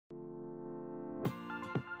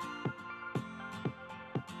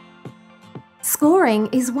Scoring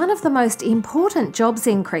is one of the most important jobs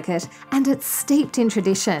in cricket and it's steeped in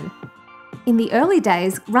tradition. In the early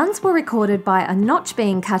days, runs were recorded by a notch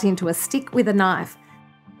being cut into a stick with a knife.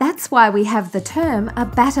 That's why we have the term a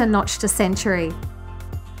batter notched a century.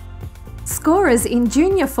 Scorers in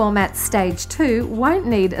junior format stage 2 won't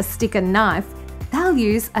need a stick and knife. They'll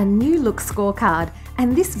use a new look scorecard,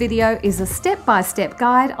 and this video is a step-by-step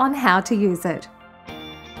guide on how to use it.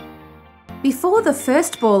 Before the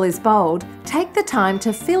first ball is bowled, take the time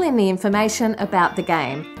to fill in the information about the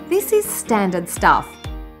game. This is standard stuff.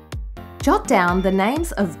 Jot down the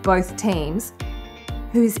names of both teams,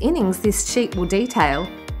 whose innings this sheet will detail,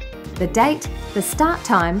 the date, the start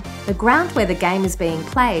time, the ground where the game is being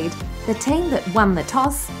played, the team that won the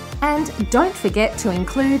toss, and don't forget to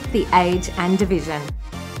include the age and division.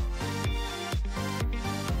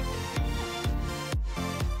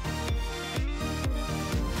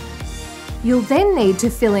 You'll then need to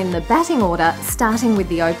fill in the batting order, starting with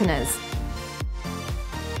the openers.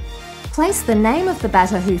 Place the name of the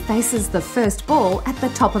batter who faces the first ball at the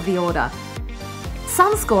top of the order.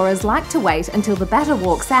 Some scorers like to wait until the batter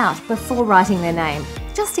walks out before writing their name,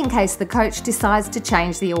 just in case the coach decides to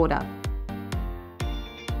change the order.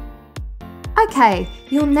 Okay,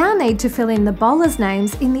 you'll now need to fill in the bowlers'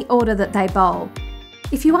 names in the order that they bowl.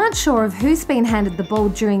 If you aren't sure of who's been handed the ball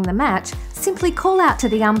during the match, simply call out to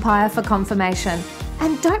the umpire for confirmation.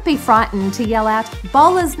 And don't be frightened to yell out,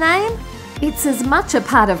 "Bowler's name?" It's as much a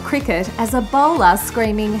part of cricket as a bowler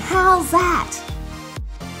screaming, "How's that?"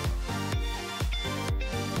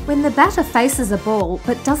 When the batter faces a ball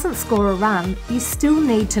but doesn't score a run, you still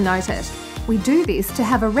need to note it. We do this to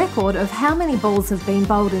have a record of how many balls have been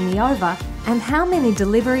bowled in the over and how many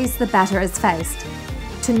deliveries the batter has faced.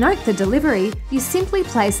 To note the delivery, you simply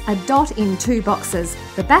place a dot in two boxes,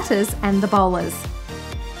 the batters and the bowlers.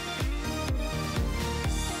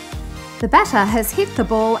 The batter has hit the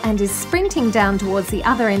ball and is sprinting down towards the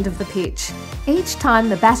other end of the pitch. Each time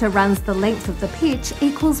the batter runs the length of the pitch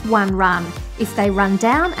equals 1 run. If they run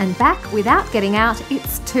down and back without getting out,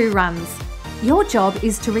 it's 2 runs. Your job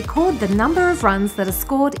is to record the number of runs that are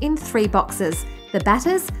scored in 3 boxes: the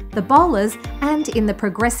batters, the bowlers, and in the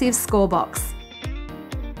progressive score box.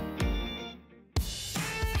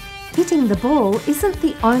 Hitting the ball isn't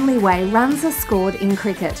the only way runs are scored in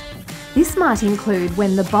cricket. This might include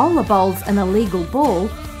when the bowler bowls an illegal ball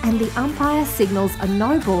and the umpire signals a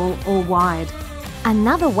no ball or wide.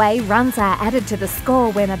 Another way runs are added to the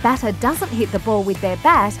score when a batter doesn't hit the ball with their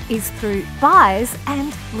bat is through byes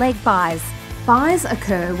and leg byes. Byes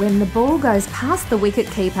occur when the ball goes past the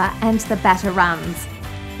wicket-keeper and the batter runs.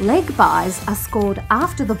 Leg byes are scored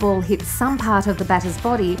after the ball hits some part of the batter's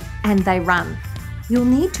body and they run. You'll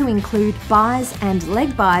need to include byes and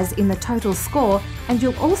leg byes in the total score, and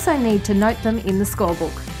you'll also need to note them in the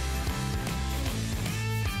scorebook.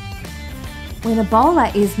 When a bowler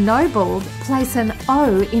is no-balled, place an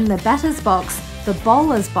O in the batter's box, the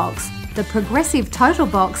bowler's box, the progressive total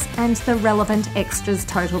box, and the relevant extras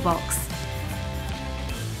total box.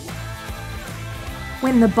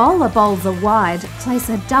 When the bowler bowls a wide, place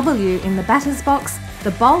a W in the batter's box,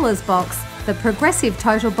 the bowler's box, the progressive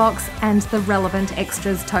total box, and the relevant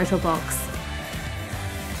extras total box.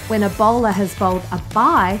 When a bowler has bowled a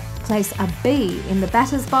bye, place a B in the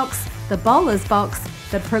batter's box, the bowler's box,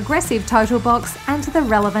 the progressive total box, and the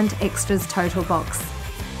relevant extras total box.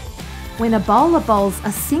 When a bowler bowls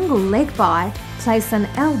a single leg bye, place an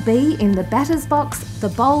LB in the batter's box, the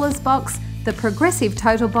bowler's box, the progressive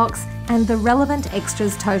total box, and the relevant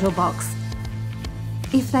extras total box.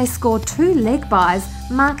 If they score 2 leg byes,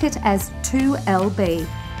 mark it as 2LB.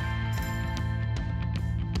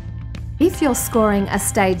 If you're scoring a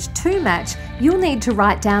stage 2 match, you'll need to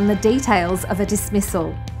write down the details of a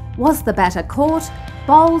dismissal. Was the batter caught,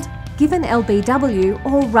 bowled, given LBW,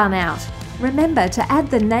 or run out? Remember to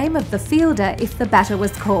add the name of the fielder if the batter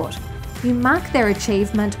was caught. You mark their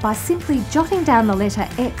achievement by simply jotting down the letter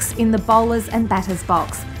X in the bowler's and batter's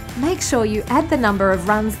box. Make sure you add the number of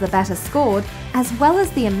runs the batter scored, as well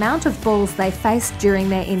as the amount of balls they faced during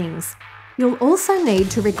their innings. You'll also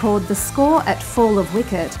need to record the score at fall of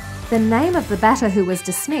wicket, the name of the batter who was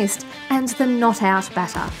dismissed, and the not out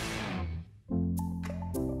batter.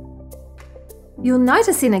 You'll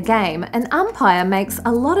notice in a game, an umpire makes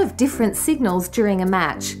a lot of different signals during a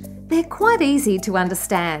match. They're quite easy to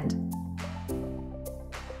understand.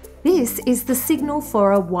 This is the signal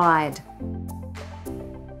for a wide.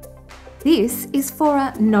 This is for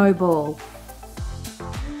a no ball.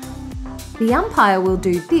 The umpire will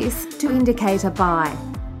do this to indicate a bye.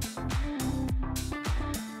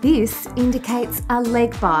 This indicates a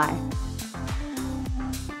leg bye.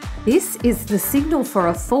 This is the signal for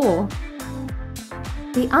a 4.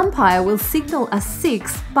 The umpire will signal a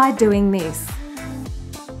 6 by doing this.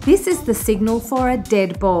 This is the signal for a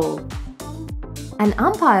dead ball. An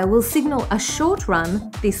umpire will signal a short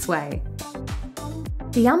run this way.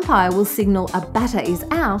 The umpire will signal a batter is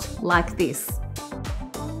out like this.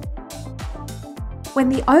 When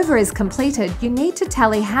the over is completed, you need to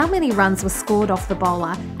tally how many runs were scored off the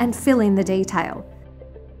bowler and fill in the detail.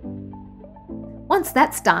 Once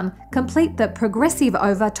that's done, complete the progressive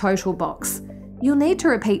over total box. You'll need to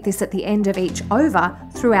repeat this at the end of each over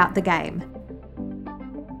throughout the game.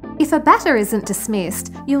 If a batter isn't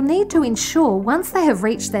dismissed, you'll need to ensure once they have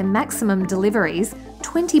reached their maximum deliveries,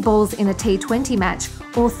 20 balls in a T20 match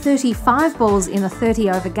or 35 balls in a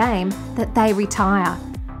 30-over game, that they retire.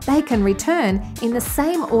 They can return in the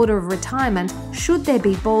same order of retirement should there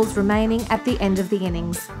be balls remaining at the end of the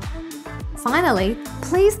innings. Finally,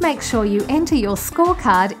 please make sure you enter your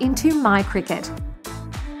scorecard into My Cricket.